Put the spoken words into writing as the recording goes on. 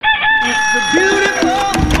Hey,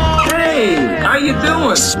 how you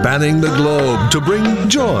doing? Spanning the globe to bring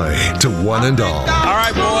joy to one and all. All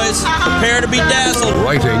right, boys, prepare to be dazzled.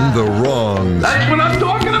 Righting the wrongs. That's what I'm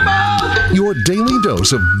talking about. Your daily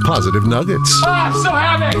dose of positive nuggets. Oh, I'm so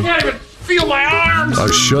happy. I can't even feel my arms.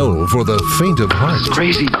 A show for the faint of heart.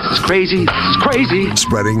 Crazy. It's crazy. It's crazy.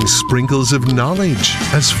 Spreading sprinkles of knowledge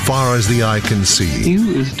as far as the eye can see.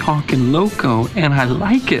 You is talking loco, and I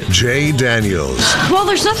like it. Jay Daniels. Well,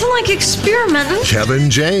 there's nothing like experimenting. Kevin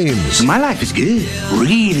James. My life is good.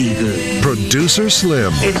 Really good. Producer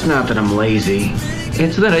Slim. It's not that I'm lazy.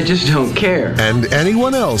 It's that I just don't care. And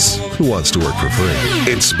anyone else who wants to work for free.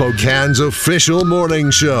 It's Spokane's official morning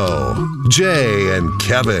show. Jay and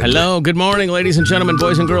Kevin. Hello, good morning, ladies and gentlemen,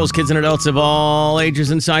 boys and girls, kids and adults of all ages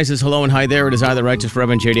and sizes. Hello and hi there. It is I, the Righteous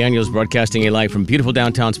Reverend Jay Daniels, broadcasting a live from beautiful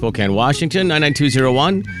downtown Spokane, Washington,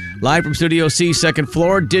 99201. Live from Studio C, second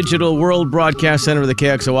floor, Digital World Broadcast Center of the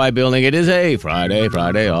KXOY building. It is a Friday.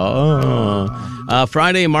 Friday,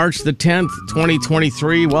 March the 10th,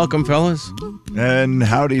 2023. Welcome, fellas. And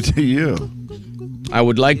howdy to you. I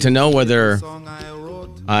would like to know whether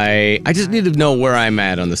I just need to know where I'm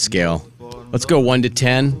at on the scale. Let's go 1 to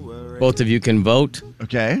 10. Both of you can vote.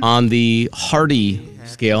 Okay. On the Hardy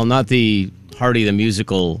scale, not the Hardy the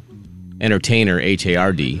musical entertainer,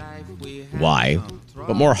 Hardy,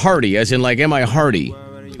 but more Hardy, as in like, am I Hardy?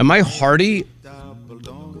 Am I Hardy?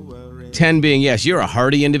 10 being yes, you're a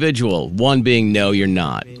Hardy individual. 1 being no, you're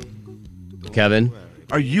not. Kevin?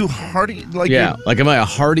 Are you hardy? Like Yeah, like am I a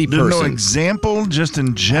Hardy person? There's no example, just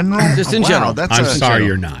in general? Just in general. I'm sorry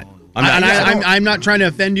you're not. I'm not trying to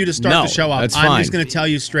offend you to start the show off. That's I'm fine. just going to tell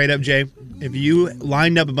you straight up, Jay. If you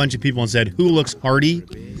lined up a bunch of people and said, who looks hardy,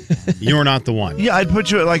 you're not the one. Yeah, I'd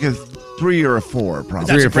put you at like a 3 or a 4, probably.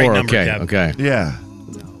 That's 3 or a great 4, number, okay, Kev. okay. Yeah.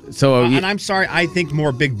 So And I'm sorry, I think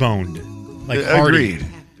more big boned. Like hardy. Agreed.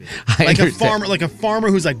 Like a farmer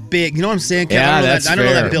who's like big. You know what I'm saying? Kev? Yeah, I that's don't know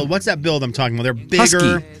fair. that build. What's that build I'm talking about? They're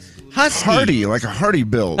bigger. Husky. Hardy, like a hardy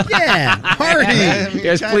build. Yeah, hardy.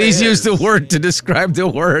 yes, please use the word to describe the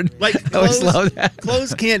word. Like I always love that.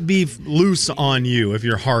 clothes can't be loose on you if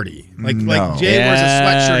you're hardy. Like No. Jay wears a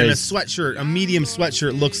sweatshirt, and a Yes. sweatshirt, a medium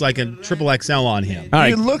sweatshirt looks like a triple XL on him. All right.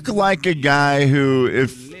 You look like a guy who,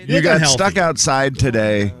 if you look got unhealthy. stuck outside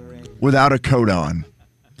today without a coat on,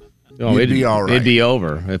 Oh, You'd be all right. It'd be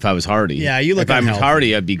over if I was Hardy. Yeah, you look If I'm unhealthy.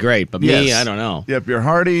 Hardy, I'd be great. But me, Yes. I don't know. Yep, you're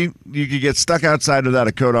hardy. You could get stuck outside without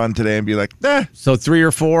a coat on today and be like, So 3 or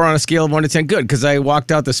 4 on a scale of 1 to 10. Good, because I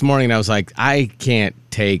walked out this morning and I was like, I can't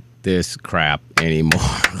take this crap anymore.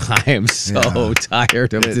 I am so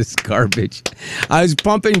tired of this garbage. I was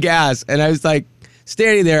pumping gas and I was like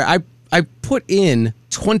standing there. I put in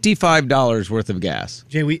 $25 worth of gas.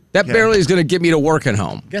 Jay, That barely is going to get me to work and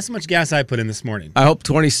home. guess how much gas I put in this morning? I hope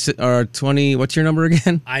 20 or 20. What's your number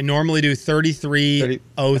again? I normally do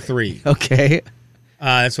 33.03. Okay.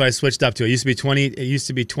 That's what I switched up to. It used to be 20. It used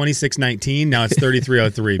to be 26.19. Now it's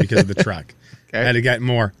 33.03 because of the truck. I had to get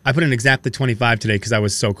more. I put in exactly 25 today because I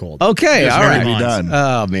was so cold. Okay. Just All very right. months. done.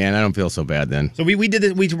 Oh man, I don't feel so bad then. So we did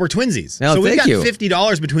it. We were twinsies. No, so we thank got you.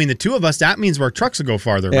 $50 between the two of us. That means our trucks will go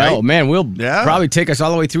farther, Yeah, right? oh man, we'll Yeah. probably take us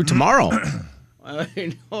all the way through tomorrow. I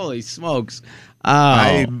mean, holy smokes!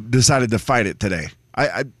 I decided to fight it today.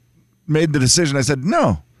 I made the decision. I said,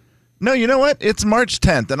 no, you know what? It's March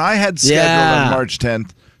 10th, and I had scheduled Yeah. on March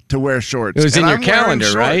 10th to wear shorts. It was in And your I'm wearing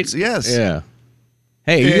calendar, right? shorts, Yes. Yeah.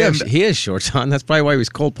 Hey, And- he has shorts on. That's probably why he was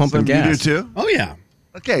cold pumping You gas. do too? Oh yeah.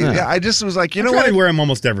 Okay, yeah. I just was like, you know I try what? to wear them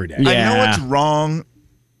almost every day. Yeah. I know what's wrong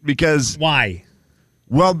because, Why?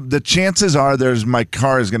 well, the chances are my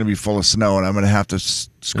car is going to be full of snow, and I'm going to have to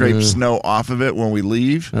scrape snow off of it when we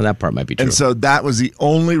leave. Well, that part might be true. And so that was the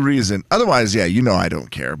only reason. Otherwise, yeah, you know I don't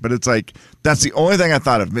care. But it's like, that's the only thing I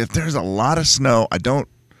thought of. If there's a lot of snow, I don't.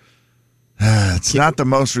 It's not the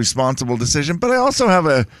most responsible decision. But I also have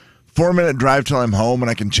a 4-minute drive till I'm home and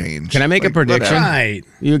I can change. Can I make a prediction? whatever. Right.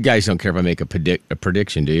 You guys don't care if I make a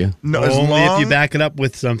prediction, do you? No, as Only long, if you back it up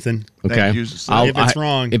with something. Okay. you, sir. I'll- If it's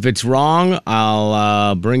wrong. If it's wrong,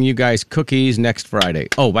 I'll bring you guys cookies next Friday.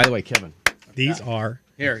 Oh, by the way, Kevin. These are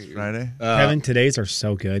Friday. Kevin. Today's are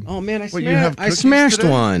so good. Oh man, What, you have I cookies smashed today?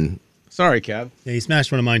 one. Sorry, Kev. Yeah, he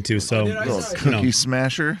smashed one of mine too. So Little cookie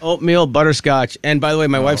smasher. Oatmeal butterscotch. And by the way,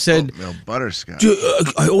 my wife said, Oatmeal butterscotch.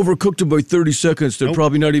 I overcooked them by 30 seconds. They're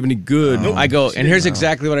probably not even any good. I go, and here's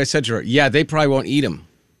exactly what I said to her. Yeah, they probably won't eat them.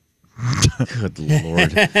 Good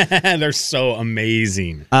Lord. they're so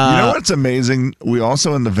amazing. You know what's amazing? We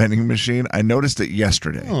also in the vending machine, I noticed it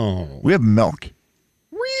yesterday. Oh. We have milk.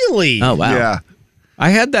 Really? Oh, wow. Yeah. I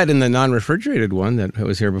had that in the non-refrigerated one that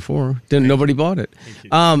was here before. Nobody bought it.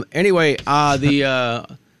 Anyway,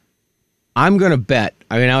 I'm going to bet,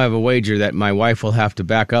 I mean, I have a wager that my wife will have to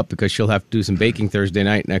back up because she'll have to do some baking Thursday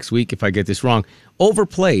night next week if I get this wrong.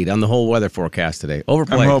 Overplayed on the whole weather forecast today.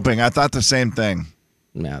 Overplayed. I'm hoping. I thought the same thing.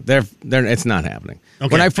 No, it's not happening.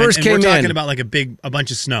 Okay. When I first and came we're in, talking about like a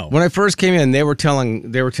bunch of snow. when I first came in, they were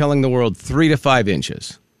telling the world 3 to 5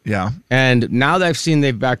 inches. Yeah. And now that I've seen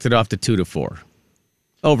they've backed it off to 2 to 4.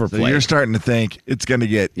 Overplayed. So you're starting to think it's going to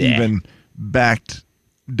get even backed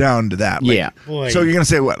down to that. Like, Yeah. Boy. So you're going to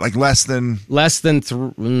say what? Like less than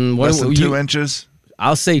 2 inches?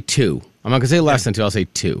 I'll say 2. I'm not going to say less than 2. I'll say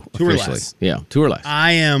 2. 2 or officially. less. Yeah, 2 or less.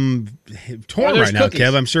 I am torn there's right now, cookies.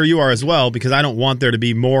 Kev. I'm sure you are as well, because I don't want there to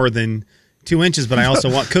be more than 2 inches, but I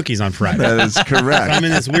also want cookies on Friday. That is correct. I'm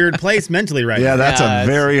in this weird place mentally right Yeah, now. that's Yeah, a it's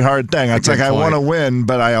very hard thing. It's a like good I want to point. win,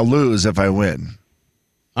 but I'll lose if I win.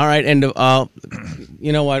 All right, and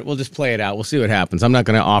you know what? We'll just play it out. We'll see what happens. I'm not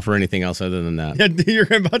going to offer anything else other than that. You're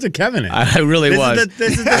about to Kevin it. I really was.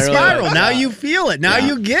 This is the I really spiral. was. Now you feel it. Now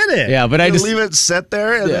you get it. Yeah, but I You just leave it sit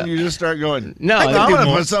there, and then Yeah. you just start going, No, I'm I can do going to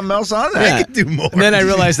more. put something else on there. Yeah. I can do more. And then I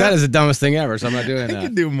realized that is the dumbest thing ever, so I'm not doing that. I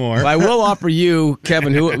can do more. But I will offer you,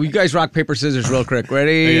 Kevin. You guys rock paper scissors real quick.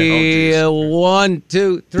 Ready? Oh, 1,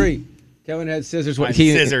 2, 3. Kevin has scissors. Mine's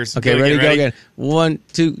scissors. Okay, Go ready? get Go ready. again. 1,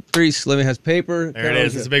 2, 3. Slimmy has paper. There it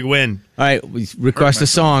is. It's a big win. All right, we request a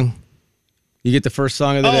song. You get the first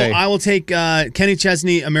song of the day. I will take Kenny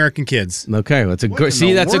Chesney, American Kids. Okay, that's a What great. in See,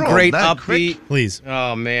 the that's a world? great That upbeat. quick? Please.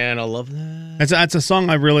 Oh man, I love that. That's a song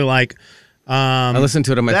I really like. I listened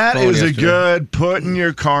to it on my That phone is a yesterday. good put in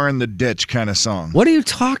your car in the ditch kind of song. What are you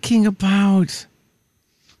talking about?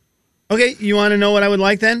 Okay, you want to know what I would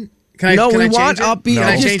like then? Can No, I we change want it? upbeat. Can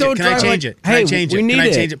I Just change don't it? Can I drive change like- it? Can I Hey, change it? we Can need I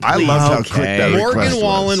it. change it? I Please? love how quick Okay. that request Morgan was.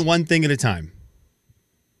 Wallen, One Thing at a Time.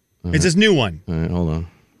 It's this new one. All right, hold on.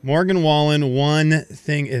 Morgan Wallen, One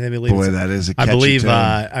Thing. I believe Boy, it's- that is a I catchy believe. tune.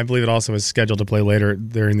 I believe it also is scheduled to play later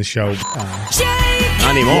during the show. Not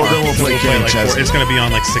anymore. Then we'll play Kenny Chesney. It's going to be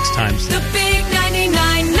on like 6 times. The big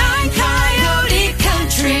 99.9 Coyote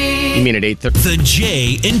Country. You mean at 8:30? The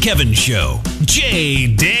Jay and Kevin Show. Jay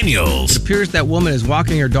Daniels. It appears that woman is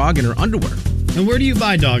walking her dog in her underwear. And where do you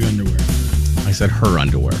buy dog underwear? I said her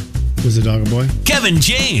underwear. Was the dog a boy? Kevin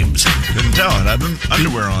James. Couldn't tell it. I had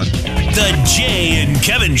underwear on. The Jay and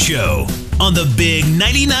Kevin Show on the Big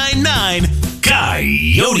 99.9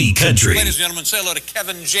 Coyote Country. Ladies and gentlemen, say hello to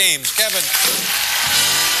Kevin James. Kevin.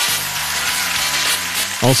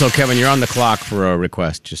 Also, Kevin, you're on the clock for a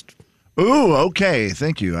request. Just Ooh, okay.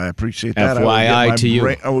 Thank you. I appreciate that. FYI to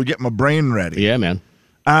you. I will get my brain ready. yeah, man.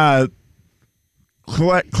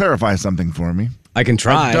 Clarify something for me. I can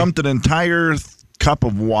try. I dumped an entire cup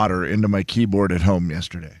of water into my keyboard at home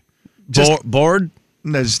yesterday. Bored?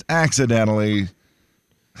 Just accidentally,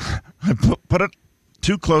 I put it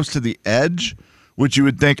too close to the edge, which you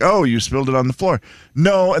would think, oh, you spilled it on the floor.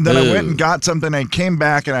 No, and then I went and got something. I came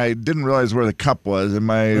back and I didn't realize where the cup was, and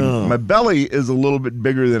my belly is a little bit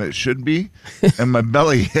bigger than it should be, and my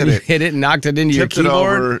belly hit You it. hit it and knocked it into your Tipped it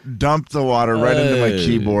keyboard? over, dumped the water right into my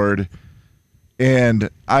keyboard, and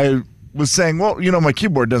I was saying, well, my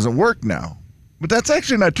keyboard doesn't work now. But that's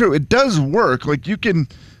actually not true. It does work. Like, you can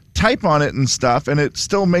type on it and stuff, and it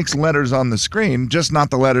still makes letters on the screen, just not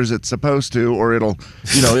the letters it's supposed to, or it'll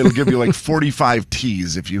give you like 45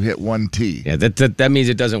 T's if you hit one T. Yeah, that means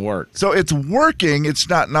it doesn't work. So it's working. It's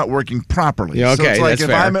not working properly. Yeah, So okay, it's like that's if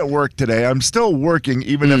fair. I'm at work today, I'm still working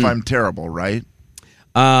even if I'm terrible, right?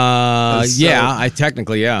 Yeah,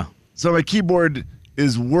 technically, yeah. So my keyboard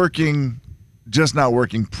is working, just not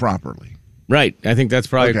working properly. Right. I think that's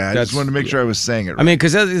probably. Okay, I just wanted to make sure I was saying it right. I mean,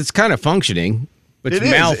 because it's kind of functioning, but it's It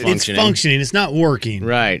is. malfunctioning. It's functioning. It's not working.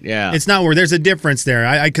 Right. Yeah. It's not working. There's a difference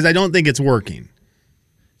there. Because I don't think it's working.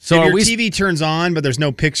 so if are your we? TV turns on, but there's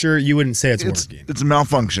no picture, you wouldn't say it's working. It's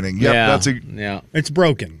malfunctioning. Yep, yeah. that's a Yeah. It's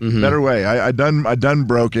broken. better way. I done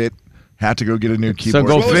broke it. Had to go get a new keyboard.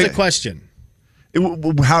 go What was fi- the question?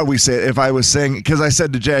 How do we say it? If I was saying, because I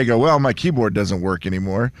said to Jay, I go, well, my keyboard doesn't work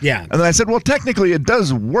anymore. Yeah. And then I said, well, technically it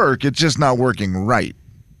does work. It's just not working right.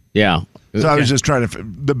 Yeah. So I was just trying to,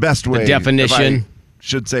 the best way. definition. if I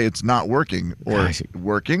should say it's not working or Gosh.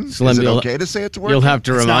 working. Slim, Is it you'll- okay to say it's working? You'll have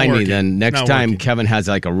to It's not remind me working. then It's next not time working. Kevin has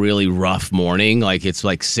like a really rough morning, like it's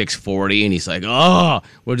like 6:40, and he's like, "Oh,"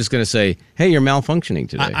 we're just gonna say, "Hey, you're malfunctioning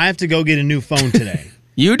today." I have to go get a new phone today.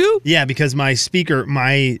 You do? Yeah, because my speaker,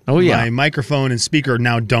 my microphone and speaker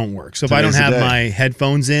now don't work. So if I don't Today's the have day. my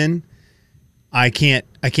headphones in, I can't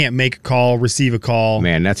make a call, receive a call.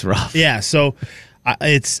 Man, that's rough. Yeah, so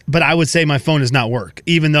but I would say my phone does not work,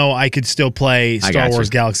 even though I could still play Star gotcha. Wars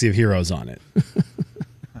Galaxy of Heroes on it.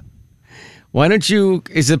 Why don't you?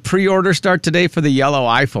 Is the pre-order start today for the yellow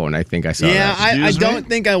iPhone? I think I saw Yeah, that. I don't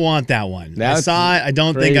think I want that one. I That's saw it. I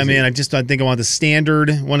don't think I'm crazy. in. I think I want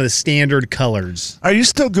one of the standard colors. Are you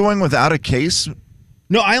still going without a case?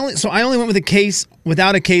 No, I only went with a case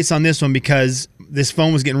without a case on this one because this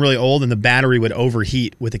phone was getting really old and the battery would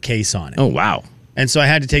overheat with a case on it. Oh wow. And so I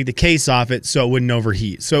had to take the case off it so it wouldn't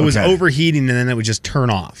overheat. So it was Okay. overheating and then it would just turn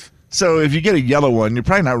off. So if you get a yellow one, you're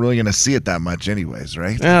probably not really going to see it that much anyways,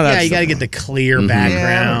 right? Yeah, you got to get the clear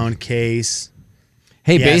background case.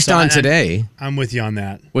 Hey, Yeah, based so on today, I'm with you on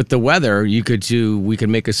that. with the weather, we could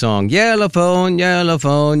make a song. Yellow phone, yellow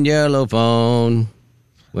phone, yellow phone.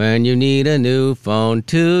 When you need a new phone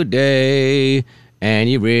today, and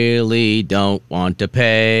you really don't want to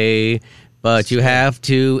pay, but you have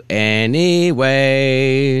to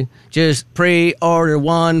anyway. Just pre-order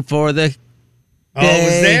one for the Oh, it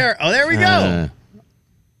was there. Oh, there we go. Uh,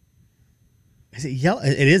 Is it yellow?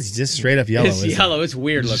 It is just straight up yellow. It's isn't it? yellow. It's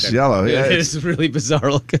weird looking. It's yellow, yeah. It's really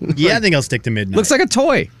bizarre looking. Yeah, I think I'll stick to midnight. Looks like a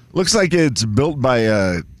toy. Looks like it's built by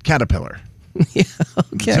a Caterpillar.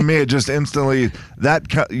 Okay. To me, it just instantly,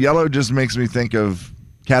 yellow just makes me think of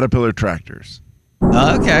Caterpillar tractors.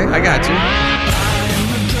 Okay, I got you.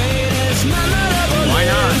 Why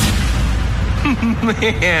not?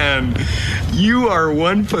 Man, you are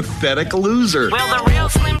one pathetic loser. Will the real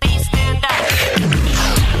Slim B stand up?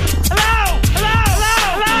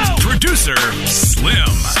 Hello! Producer Slim.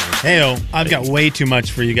 Heyo, I've got way too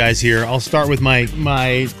much for you guys here. I'll start with my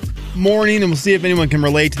morning, and we'll see if anyone can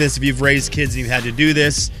relate to this. If you've raised kids and you've had to do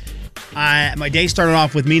this, my day started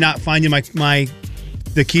off with me not finding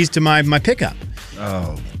the keys to my pickup.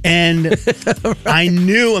 Oh. And I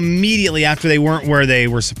knew immediately after they weren't where they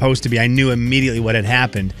were supposed to be. I knew immediately what had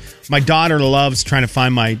happened. My daughter loves trying to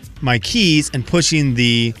find my keys and pushing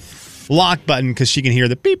the lock button because she can hear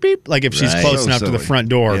the beep beep, like if she's Right. close So enough to the silly. front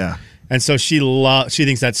door. Yeah. And so she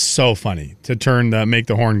thinks that's so funny to make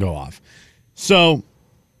the horn go off. So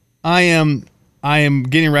I am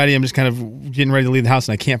getting ready. I'm just kind of getting ready to leave the house,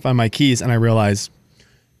 and I can't find my keys. And I realize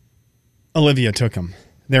Olivia took them.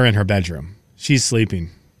 They're in her bedroom. She's sleeping.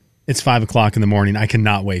 It's 5:00 in the morning. I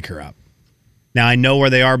cannot wake her up. Now I know where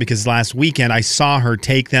they are because last weekend I saw her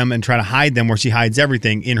take them and try to hide them where she hides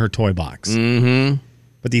everything in her toy box. Mm-hmm.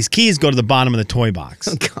 But these keys go to the bottom of the toy box.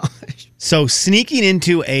 Oh, gosh. So sneaking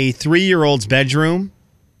into a 3-year-old's bedroom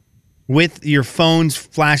with your phone's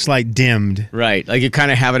flashlight dimmed, Right, like you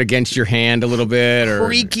kind of have it against your hand a little bit, or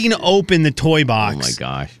freaking open the toy box. oh my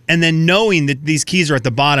gosh. And then knowing that these keys are at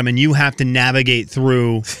the bottom and you have to navigate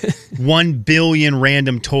through 1 billion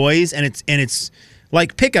random toys, and it's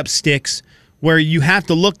like pickup sticks where you have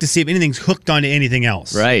to look to see if anything's hooked onto anything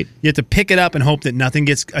else. Right. You have to pick it up and hope that nothing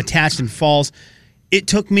gets attached and falls. It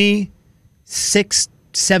took me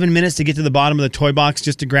 6-7 minutes to get to the bottom of the toy box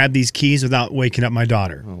just to grab these keys without waking up my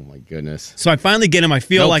daughter. Oh my goodness. So I finally get them. I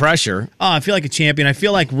feel No like pressure. Oh, I feel like a champion. I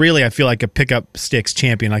feel like a pickup sticks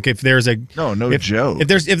champion. Like if there's a No joke. If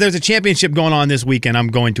there's a championship going on this weekend, I'm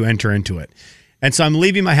going to enter into it. And so I'm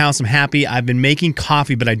leaving my house. I'm happy. I've been making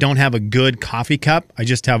coffee, but I don't have a good coffee cup. I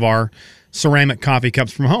just have our ceramic coffee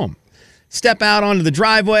cups from home. Step out onto the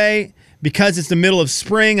driveway. Because it's the middle of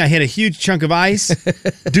spring, I hit a huge chunk of ice.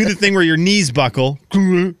 Do the thing where your knees buckle.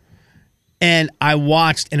 And I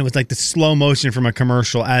watched, and it was like the slow motion from a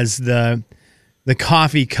commercial as the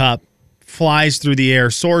coffee cup flies through the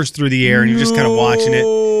air, soars through the air, and you're just kind of watching it.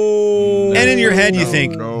 And in your head, you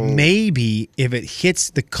think, maybe if it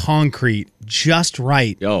hits the concrete just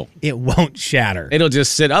right, it won't shatter. It'll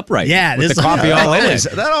just sit upright. Yeah, with this the coffee all in it.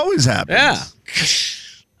 That always happens. Yeah.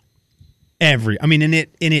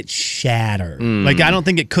 And it shattered. Like, I don't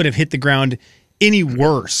think it could have hit the ground any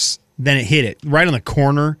worse than it hit it. Right on the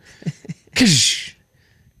corner.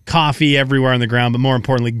 Coffee everywhere on the ground, but more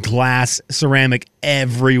importantly, glass, ceramic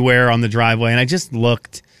everywhere on the driveway. And I just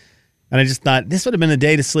looked, and I just thought, this would have been the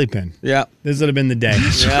day to sleep in. Yeah. This would have been the day.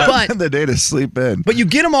 But the day to sleep in. But you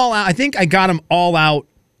get them all out. I think I got them all out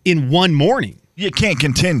in one morning. You can't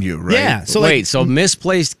continue, right? Yeah. So Wait, so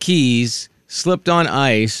misplaced keys, slipped on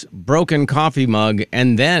ice, broken coffee mug,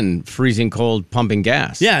 and then freezing cold pumping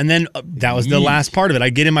gas. Yeah, and then that was the last part of it. I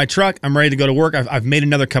get in my truck. I'm ready to go to work. I've made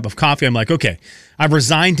another cup of coffee. I'm like, okay, I've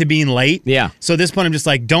resigned to being late. Yeah. So at this point, I'm just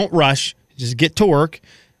like, don't rush. Just get to work.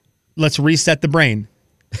 Let's reset the brain.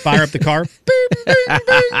 Fire up the car. Bing, bing,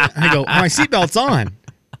 bing. I go, my seatbelt's on.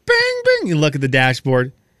 Bing, bing. You look at the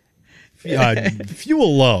dashboard.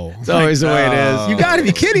 Fuel low. It's always the way it is. You got to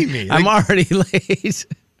be kidding me. I'm already late.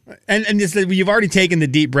 And just, you've already taken the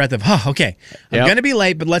deep breath of, okay, I'm Yep. going to be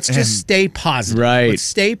late, but let's just stay positive. Right. Let's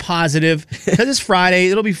stay positive because it's Friday.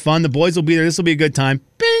 It'll be fun. The boys will be there. This will be a good time.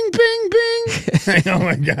 Bing, Ping, ping, ping. Oh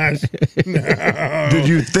my gosh. No. Did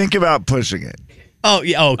you think about pushing it? Oh,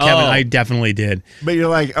 yeah. Oh, Kevin, I definitely did. But you're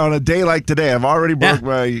like, on a day like today, I've already broke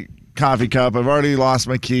my coffee cup. I've already lost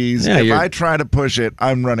my keys. Yeah, if I try to push it,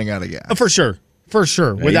 I'm running out of gas. For sure. For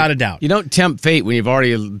sure. Without a doubt. You don't tempt fate when you've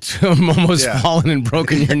already almost fallen and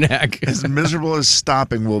broken your neck. As miserable as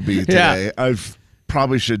stopping will be today, I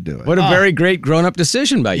probably should do it. What a very great grown-up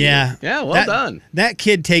decision by you. Yeah. Yeah, well done. That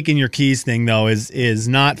kid taking your keys thing, though, is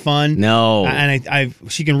not fun. No. And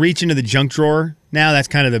she can reach into the junk drawer. Now that's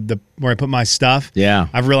kind of the where I put my stuff. Yeah.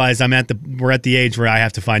 I've realized we're at the age where I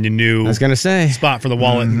have to find a new I was going to say. spot for the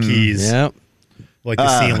wallet and keys. Yep. Like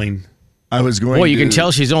the ceiling. I was going Well, you can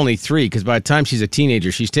tell she's only 3 because by the time she's a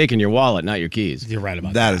teenager, she's taking your wallet, not your keys. You're right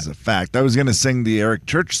about that. That is a fact. I was going to sing the Eric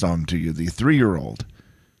Church song to you, the 3-year-old.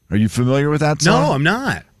 Are you familiar with that song? No, I'm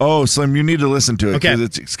not. Oh, Slim, you need to listen to it Okay.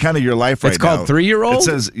 because it's kind of your life right now. It's called 3-year-old? It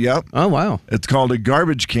says, yep. Oh, wow. It's called A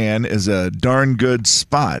Garbage Can is a darn good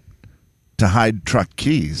spot to hide truck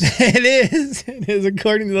keys. It is. It is.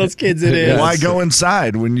 According to those kids, it is. Why go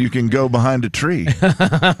inside when you can go behind a tree?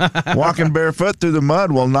 Walking barefoot through the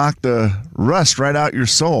mud will knock the rust right out your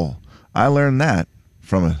soul. I learned that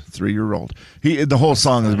from a 3-year-old. The whole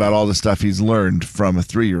song is about all the stuff he's learned from a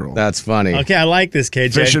 3-year-old. That's funny. Okay, I like this,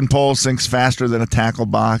 KJ. Fishing pole sinks faster than a tackle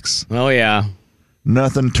box. Oh, yeah.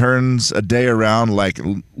 Nothing turns a day around like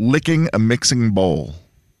licking a mixing bowl.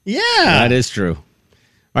 Yeah. That is true.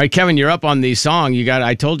 All right, Kevin, you're up on the song.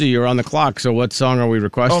 I told you were on the clock, so what song are we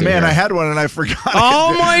requesting? Oh, man, here? I had one and I forgot.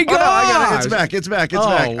 Oh, my Oh, no, I got it. gosh. It's back. It's back. It's Oh,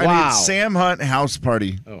 back. I wow. need Sam Hunt House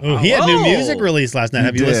Party. Oh, he had new music released last night.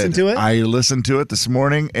 Have you listened to it? I listened to it this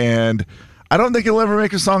morning, and I don't think he'll ever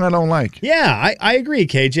make a song I don't like. Yeah, I agree,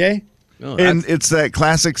 KJ. Oh, And it's that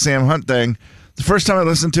classic Sam Hunt thing. The first time I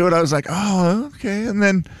listened to it, I was like, oh, okay. And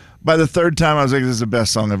then by the third time, I was like, this is the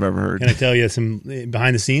best song I've ever heard. Can I tell you some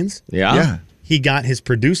behind the scenes? yeah? Yeah. He got his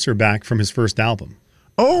producer back from his first album.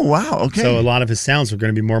 Oh, wow. Okay. So a lot of his sounds are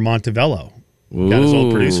going to be more Montevello. Got his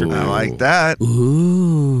old producer I back. like that.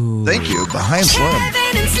 Ooh. Thank you. Behind Slim.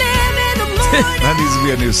 Kevin and Slim in the morning. That needs to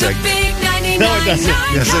be a new segment. Big 99.9 No, it doesn't.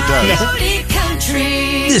 Yes, it does. Coyote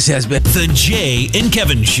Country. This has been the Jay and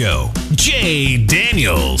Kevin Show. Jay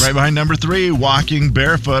Daniels. Right behind number 3, walking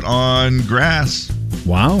barefoot on grass.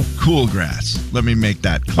 Wow. Cool grass. Let me make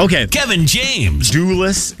that clear. Okay. Kevin James.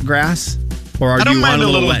 Dewless grass? Or are I don't you mind on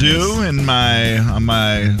a little wetness? dew on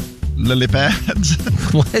my lily pads.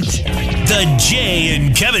 What? The Jay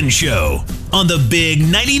and Kevin Show on the Big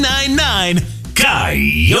 99.9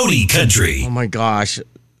 Coyote Country. Oh, my gosh.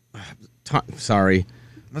 Sorry.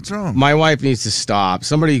 What's wrong? My wife needs to stop.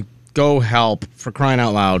 Somebody go help, for crying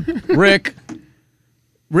out loud.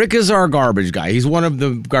 Rick is our garbage guy. He's one of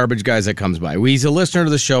the garbage guys that comes by. He's a listener to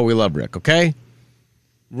the show. We love Rick, okay?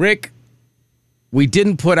 Rick, we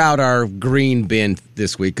didn't put out our green bin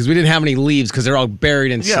this week because we didn't have any leaves because they're all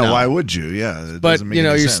buried in snow. Yeah, why would you? Yeah, it But, doesn't make you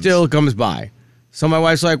know, any you sense. still comes by. So my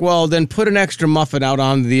wife's like, well, then put an extra muffin out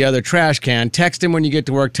on the other trash can. Text him when you get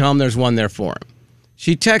to work. Tell him there's one there for him.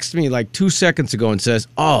 She texted me like 2 seconds ago and says,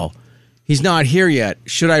 oh, he's not here yet.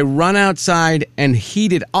 Should I run outside and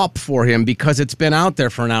heat it up for him because it's been out there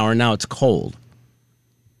for an hour and now it's cold?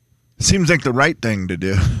 Seems like the right thing to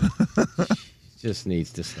do. Just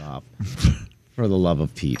needs to stop. For the love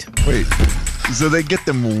of Pete. Wait, so they get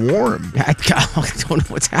them warm. I don't know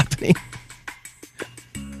what's happening.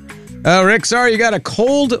 Rick, sorry, you got a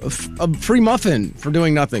cold free muffin for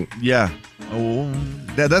doing nothing. Yeah. Oh,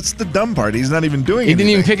 that's the dumb part. He's not even doing He anything.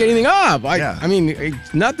 didn't even pick anything up. Yeah. I mean,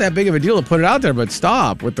 it's not that big of a deal to put it out there, but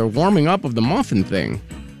stop with the warming up of the muffin thing.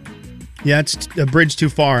 Yeah, it's a bridge too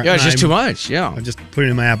far. Yeah, it's just I'm- too much. Yeah. I just put it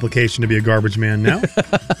in my application to be a garbage man now.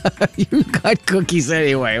 You got cookies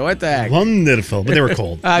anyway. What the heck? Wonderful, but they were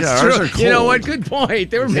cold. That's Yeah, true. ours are You know cold. what? Good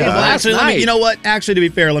point. They were made Yeah. last Actually, night. you know what? Actually, to be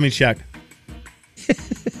fair, let me check.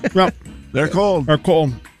 Well, They're cold. they're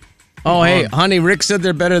cold. Oh, hey, honey, Rick said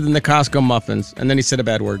they're better than the Costco muffins, and then he said a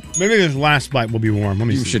bad word. Maybe this last bite will be warm. Let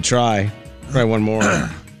me You see. should try. Try one more.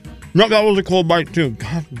 No, that was a cold bite too.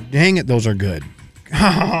 God dang it, those are good.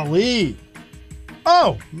 Golly.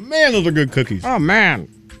 Oh, man, those are good cookies. Oh, man.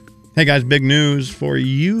 Hey, guys, big news for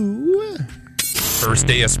you. First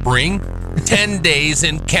day of spring, 10 days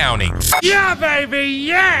and counting. Yeah, baby,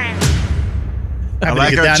 yeah. Happy like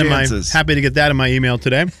to get our that chances. happy to get that in my email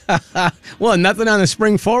today. Well, nothing on the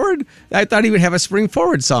spring forward? I thought he would have a spring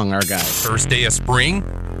forward song, our guy. First day of spring,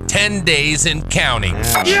 10 days and counting.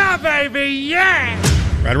 Yeah, baby, yeah.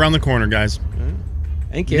 Right around the corner, guys.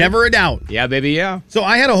 Thank you. Never a doubt. Yeah, baby, yeah. So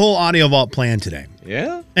I had a whole audio vault planned today.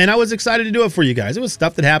 Yeah? And I was excited to do it for you guys. It was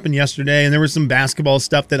stuff that happened yesterday, and there was some basketball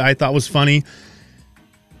stuff that I thought was funny.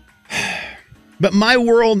 But my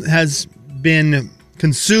world has been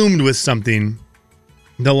consumed with something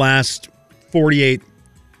the last 48,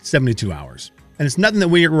 72 hours. And it's nothing that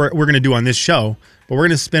we're going to do on this show, but we're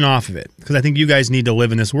going to spin off of it because I think you guys need to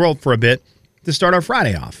live in this world for a bit to start our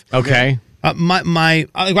Friday off. Okay.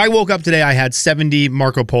 I woke up today, I had 70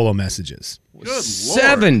 Marco Polo messages. Good Lord.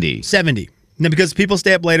 70. 70. Now, because people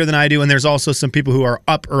stay up later than I do, and there's also some people who are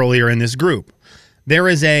up earlier in this group. There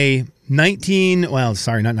is a not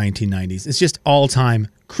 1990s. It's just all-time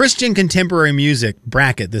Christian contemporary music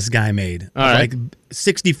bracket this guy made. All right. Like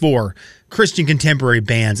 64 Christian contemporary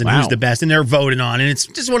bands and who's the best, and they're voting on, and it's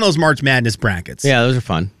just one of those March Madness brackets. Yeah, those are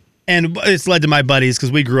fun. And it's led to my buddies,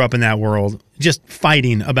 because we grew up in that world, just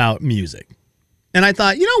fighting about music. And I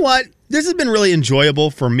thought, you know what? This has been really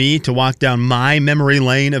enjoyable for me to walk down my memory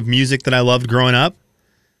lane of music that I loved growing up.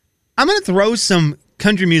 I'm going to throw some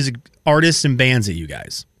country music artists and bands at you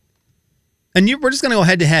guys. And we're just going to go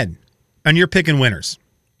head to head. And you're picking winners.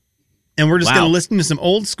 And we're just going to listen to some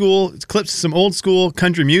old school clips, some old school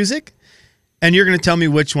country music. And you're going to tell me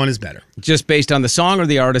which one is better. Just based on the song or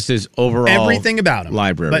the artist's overall everything about them.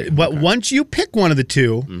 Library. But once you pick one of the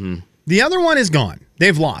two, the other one is gone.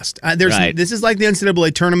 They've lost. This is like the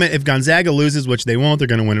NCAA tournament. If Gonzaga loses, which they won't, they're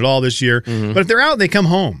going to win it all this year. But if they're out, they come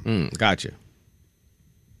home. Gotcha.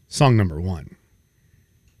 Song number 1.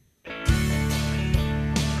 I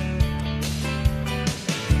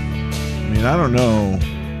mean, I don't know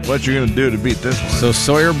what you're going to do to beat this one. So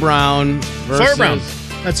Sawyer Brown versus... Sawyer Brown.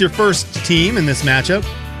 That's your first team in this matchup.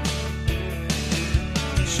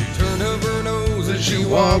 She turned up her nose as she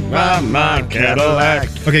walked by my Cadillac.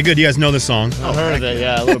 Okay, good. You guys know the song. I've heard of it,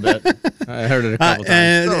 a little bit. I heard it a couple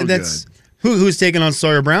times. And that's who's taking on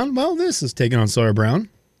Sawyer Brown? Well, this is taking on Sawyer Brown.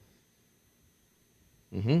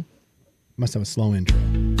 Must have a slow intro.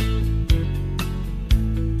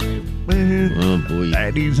 Oh, boy.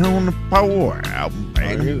 Daddy's on the power album.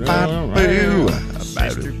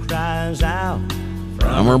 Sister cries out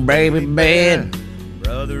from her baby bed.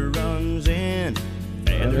 Brother runs in.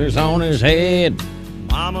 Feathers on his head.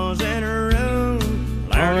 Mama's in her room.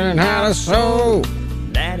 Learning how to sew.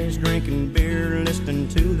 Daddy's drinking beer, listening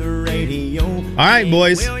to the radio. All right,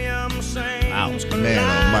 boys. Wow, man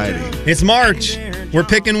almighty. It's March. We're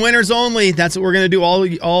picking winners only. That's what we're going to do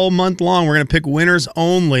all month long. We're going to pick winners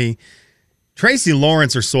only. Tracy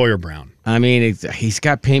Lawrence or Sawyer Brown? I mean, he's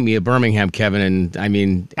got Paint Me a Birmingham, Kevin, and I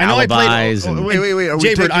mean, Alibis. Wait.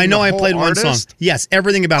 Jay-Bird, I know I played one song. Yes,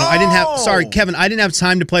 everything about it. I didn't have. Sorry, Kevin. I didn't have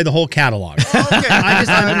time to play the whole catalog. I'm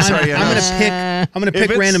going to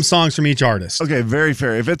pick random songs from each artist. Okay, very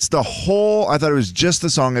fair. If it's the whole, I thought it was just the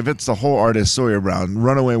song. If it's the whole artist, Sawyer Brown,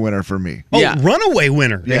 runaway winner for me. Oh, yeah. Runaway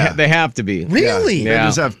winner. They have to be. Really? Yeah. They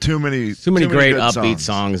just have too many great upbeat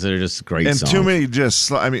songs that are just great and songs. too many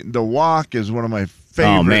just. I mean, The Walk is one of my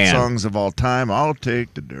favorite songs of all time. I'll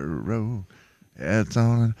take the dirt road. It's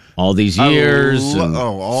on. All these years.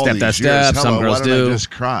 All Step these that step. years. Some Hello, girls why don't I do. just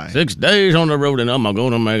cry. 6 days on the road and I'm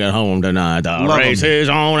going to make it home tonight. The race is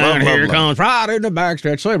on and here comes Friday in the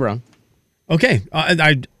backstretch. Sawyer Brown. Okay.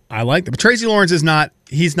 I like that. But Tracy Lawrence is not.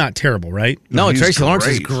 He's not terrible, right? No, Tracy Lawrence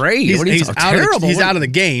is great. He's out of the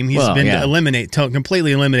game. He's been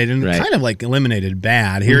completely eliminated, and kind of like eliminated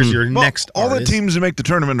bad. Here's your next all artist. the teams that make the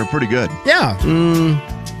tournament are pretty good. Yeah.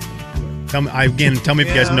 Tell me if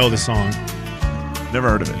you guys know the song. Never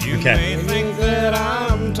heard of it. Okay.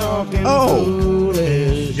 Oh.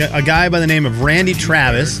 A guy by the name of Randy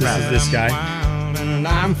Travis. This is this guy. And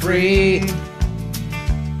I'm free.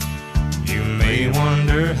 You may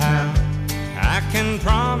wonder how I can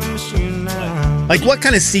promise you now. Like, what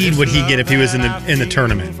kind of seed would he get if he was in the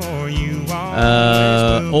tournament?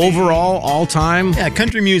 Overall, all time. Yeah,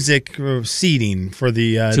 country music seeding for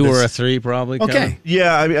the 2 or a 3, probably. Okay. Kevin.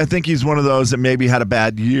 Yeah, I think he's one of those that maybe had a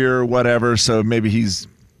bad year or whatever, so maybe he's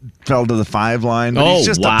fell to the 5 line. But he's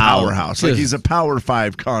just a powerhouse. Like, he's a Power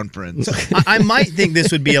 5 conference. I might think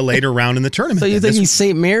this would be a later round in the tournament. So you think he's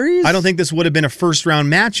St. Mary's? I don't think this would have been a first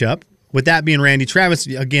round matchup. With that being Randy Travis,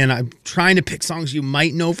 again, I'm trying to pick songs you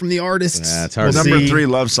might know from the artists. Yeah, it's hard. Number 3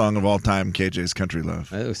 love song of all time, KJ's Country Love.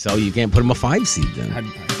 Oh, so you can't put him a 5 seed then.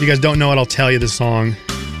 If you guys don't know it, I'll tell you the song.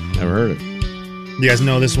 Never heard it. You guys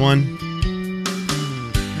know this one?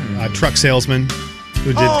 Truck Salesman,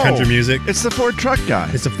 who did country music. It's the Ford truck guy.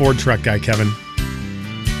 It's the Ford truck guy, Kevin.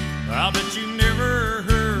 I bet you never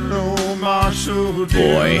heard no Marshall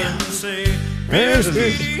Boy. say.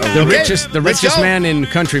 The richest man in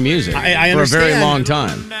country music I for a very understand. long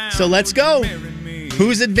time. So let's go.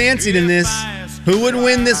 Who's advancing in this? Who would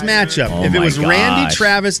win this matchup? Oh if it my was Randy gosh.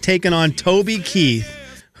 Travis taking on Toby Keith,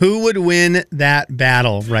 who would win that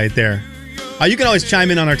battle right there? You can always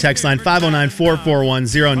chime in on our text line,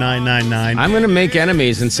 509-441-0999. I'm going to make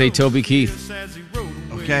enemies and say Toby Keith.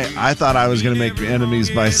 Okay, I thought I was going to make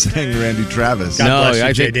enemies by saying Randy Travis. God bless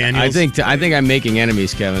you, Jay Daniels. I think I'm making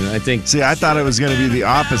enemies, Kevin. See, I thought it was going to be the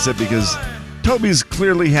opposite because Toby's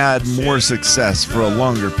clearly had more success for a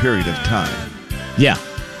longer period of time. Yeah.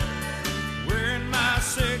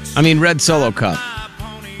 I mean, Red Solo Cup.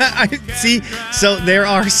 See, so there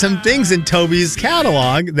are some things in Toby's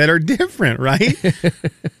catalog that are different, right?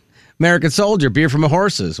 American Soldier, beer from the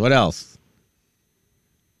horses. What else?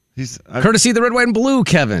 Courtesy of the Red, White, and Blue,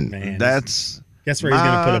 Kevin. Man, That's guess where he's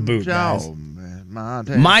going to put a boot, guys.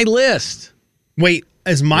 My list. Wait,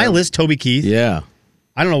 is my list Toby Keith? Yeah.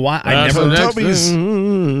 I don't know why. I never. Toby's.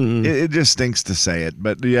 It just stinks to say it,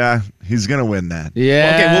 but yeah, he's going to win that.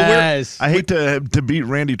 Yeah. Okay, well, I hate to beat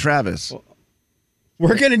Randy Travis.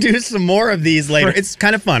 We're going to do some more of these later. It's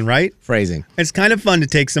kind of fun, right? Phrasing. It's kind of fun to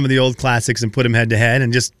take some of the old classics and put them head to head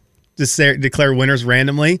and just declare winners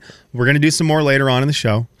randomly. We're going to do some more later on in the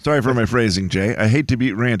show. Sorry for my phrasing, Jay. I hate to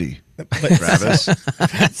beat Randy Travis.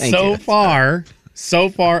 So far,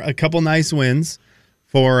 a couple nice wins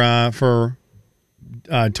for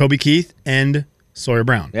Toby Keith and Sawyer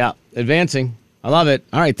Brown. Yeah, advancing. I love it.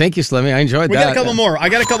 All right, thank you, Slimmy. I enjoyed that. We got a couple more. I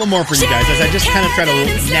got a couple more for you guys as I just kind of try to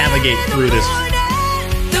navigate through this.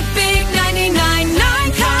 The big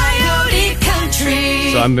 99.9 Coyote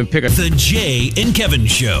Country. So I'm going to pick The Jay and Kevin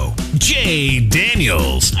Show. Jay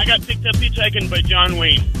Daniels. I got picked up hitchhiking by John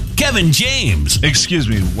Wayne. Kevin James. Excuse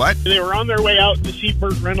me, what? They were on their way out to see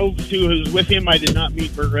Burt Reynolds, who was with him. I did not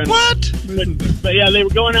meet Burt Reynolds. What? But yeah, they were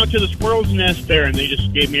going out to the squirrel's nest there, and they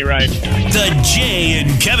just gave me a ride. The Jay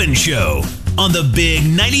and Kevin Show on the Big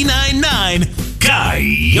 99.9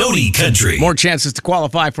 Coyote Country. More chances to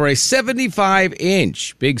qualify for a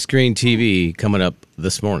 75-inch big screen TV coming up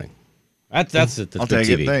this morning. That's it. I'll take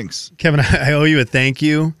TV. it. Thanks. Kevin, I owe you a thank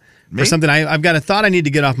you for something. I've got a thought I need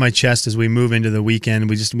to get off my chest as we move into the weekend.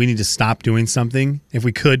 We need to stop doing something if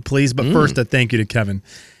we could, please. But first, a thank you to Kevin.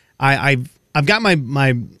 I've got my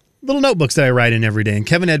little notebooks that I write in every day, and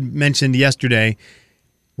Kevin had mentioned yesterday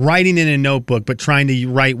writing in a notebook, but trying to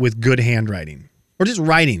write with good handwriting, or just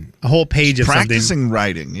writing a whole page of something. Practicing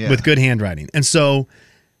writing, yeah, with good handwriting. And so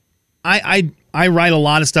I write a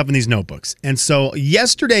lot of stuff in these notebooks. And so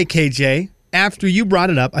yesterday, KJ, after you brought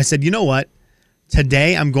it up, I said, you know what?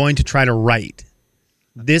 Today I'm going to try to write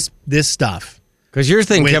this stuff. Because your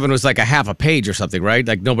thing, Kevin, was like a half a page or something, right?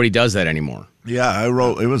 Like nobody does that anymore. Yeah, I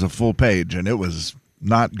wrote. It was a full page, and it was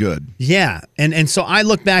not good. Yeah, and so I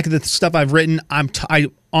look back at the stuff I've written. I'm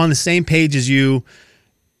on the same page as you.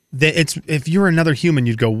 That if you're another human,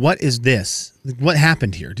 you'd go, "What is this? What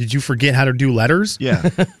happened here? Did you forget how to do letters?" Yeah.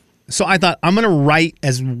 So I thought I'm going to write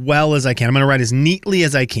as well as I can. I'm going to write as neatly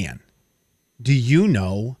as I can. Do you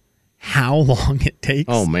know how long it takes?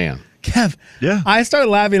 Oh man. Kev, yeah. I started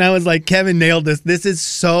laughing. I was like, Kevin nailed this. This is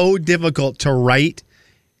so difficult to write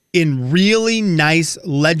in really nice,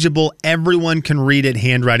 legible, everyone can read it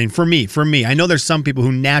handwriting. For me. I know there's some people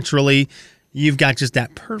who naturally, you've got just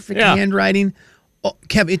that perfect handwriting. Oh,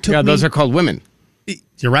 Kev, it took me. Yeah, those are called women.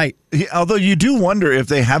 You're right. Although you do wonder if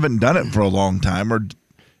they haven't done it for a long time, or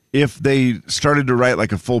if they started to write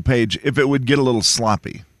like a full page, if it would get a little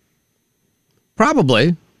sloppy.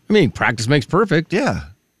 Probably. I mean, practice makes perfect. Yeah.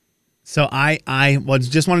 So I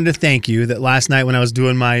just wanted to thank you that last night when I was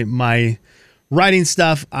doing my writing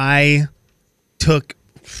stuff, I took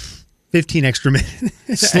 15 extra minutes.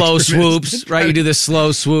 Slow swoops, right? You do the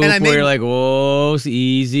slow swoop where you're like, whoa, it's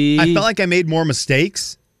easy. I felt like I made more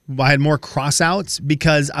mistakes. I had more cross-outs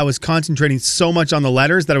because I was concentrating so much on the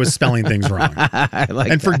letters that I was spelling things wrong.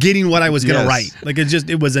 And forgetting what I was going to write. Like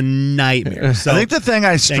it was a nightmare. So I think the thing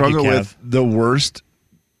I struggle with the worst,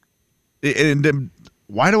 and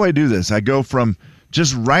why do I do this? I go from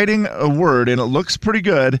just writing a word and it looks pretty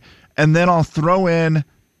good, and then I'll throw in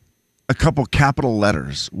a couple capital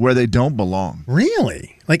letters where they don't belong.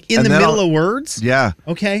 Really? Like in the middle of words? Yeah.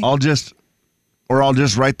 Okay. I'll just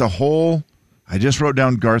write the whole. I just wrote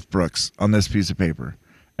down Garth Brooks on this piece of paper,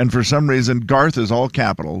 and for some reason, Garth is all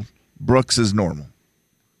capital, Brooks is normal.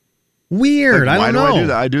 Weird. Like, I don't know. Why do I do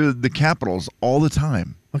that? I do the capitals all the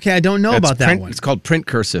time. Okay, I don't know about that one. It's called print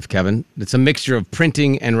cursive, Kevin. It's a mixture of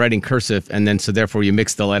printing and writing cursive, and then so therefore you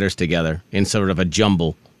mix the letters together in sort of a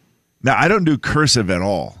jumble. Now, I don't do cursive at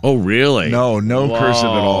all. Oh, really? No cursive at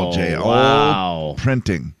all, Jay. Wow. All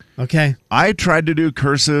printing. Okay. I tried to do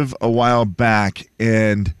cursive a while back,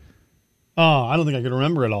 and Oh, I don't think I could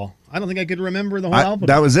remember it all. I don't think I could remember the whole alphabet.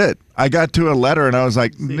 That was it. I got to a letter and I was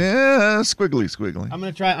like, nah, squiggly. I'm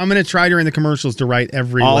gonna try during the commercials to write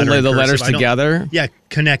every All letter in the cursive. letters together? Yeah,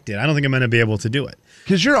 connected. I don't think I'm gonna be able to do it.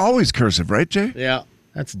 Because you're always cursive, right, Jay? Yeah.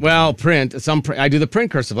 That's print. I do the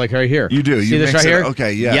print cursive like right here. You do. See You this mix right it- here?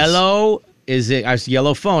 okay, yes. Yellow is it?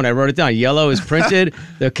 Yellow phone. I wrote it down. Yellow is printed.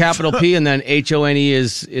 The capital P and then HONE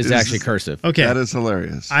is actually cursive. Okay. That is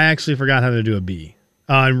hilarious. I actually forgot how to do a B.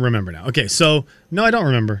 I remember now. Okay, so no, I don't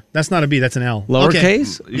remember. That's not a B. That's an L.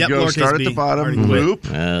 Lowercase? Okay. You Yep, go lowercase start B. at the bottom, Already quit. loop,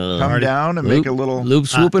 come down and make a little loop,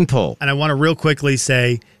 swoop, and pull. And I want to real quickly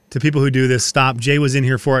say to people who do this, stop. Jay was in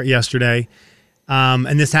here for it yesterday.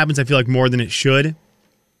 And this happens, I feel like, more than it should.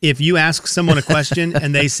 If you ask someone a question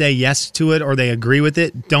and they say yes to it or they agree with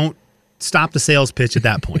it, don't stop the sales pitch at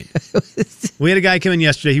that point. We had a guy come in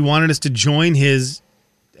yesterday. He wanted us to join his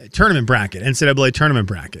tournament bracket, NCAA tournament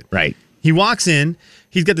bracket. Right. He walks in.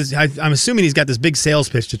 He's got this. I'm assuming he's got this big sales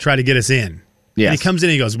pitch to try to get us in. Yes. And he comes in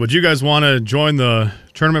and he goes, would you guys want to join the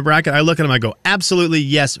tournament bracket? I look at him. I go, absolutely,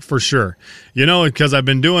 yes, for sure. You know, because I've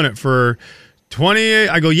been doing it for 28.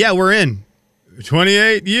 I go, yeah, we're in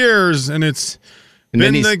 28 years. And it's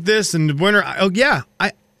been like this. And winter. Oh, yeah.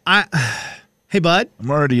 Hey, bud. I'm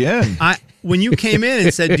already in. When you came in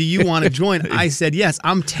and said, do you want to join? I said, yes.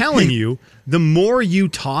 I'm telling you, the more you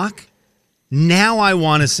talk, now I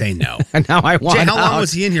want to say no. Now I want Jay, how long out.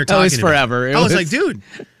 was he in here talking? It was to me? forever. I was like, dude,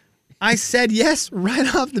 I said yes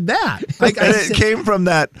right off the bat. Like, And it came from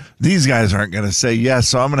that, these guys aren't going to say yes,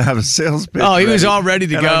 so I'm going to have a sales pitch. Oh, he was all ready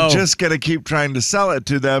to and go. I'm just going to keep trying to sell it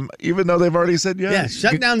to them, even though they've already said yes. Yeah,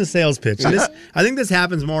 shut down the sales pitch. And I think this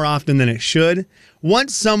happens more often than it should.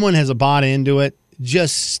 Once someone has bought into it,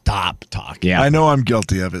 just stop talking. Yeah. I know I'm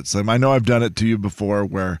guilty of it, Slim. I know I've done it to you before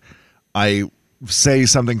where I say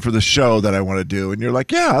something for the show that I want to do, and you're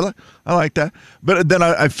like, yeah, I like that. But then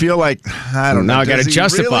I feel like, I don't know. Now I gotta does he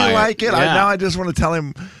justify really it. like it? Yeah. Now I just want to tell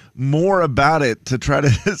him more about it to try to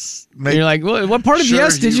make You're like, well, what part of sure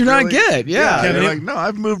yes did he you not really- get? Yeah. You're like, no,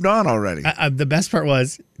 I've moved on already. The best part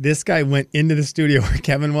was this guy went into the studio where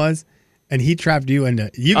Kevin was, and he trapped you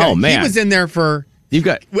into you. Guys, Oh, man. he was in there for. You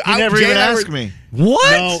got. He never Jay even and I asked were- me.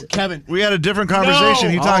 What? No, Kevin. We had a different conversation.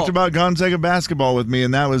 No. He talked Oh. about Gonzaga basketball with me,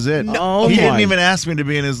 and that was it. No. He Oh, didn't my. even ask me to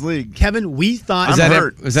be in his league. Kevin, we thought Is I'm that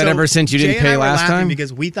hurt. is that ever since you Jay didn't and I pay were last laughing time?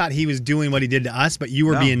 because we thought he was doing what he did to us, but you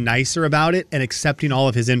were being nicer about it and accepting all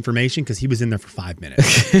of his information because he was in there for 5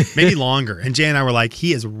 minutes, maybe longer. And Jay and I were like,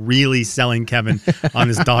 he is really selling Kevin on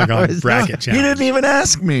his doggone bracket He challenge. didn't even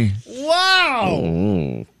ask me.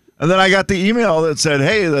 Wow. And then I got the email that said,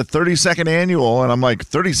 hey, the 32nd annual. And I'm like,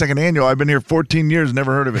 32nd annual? I've been here 14 years,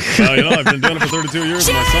 never heard of it. Well, you know, I've been doing it for 32 years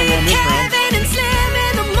and my son won this round. Kevin and Slim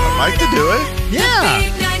in the morning. I'd like to do it. Yeah.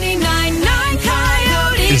 Big 99.9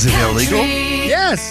 Coyote Is it illegal? Country. Yes.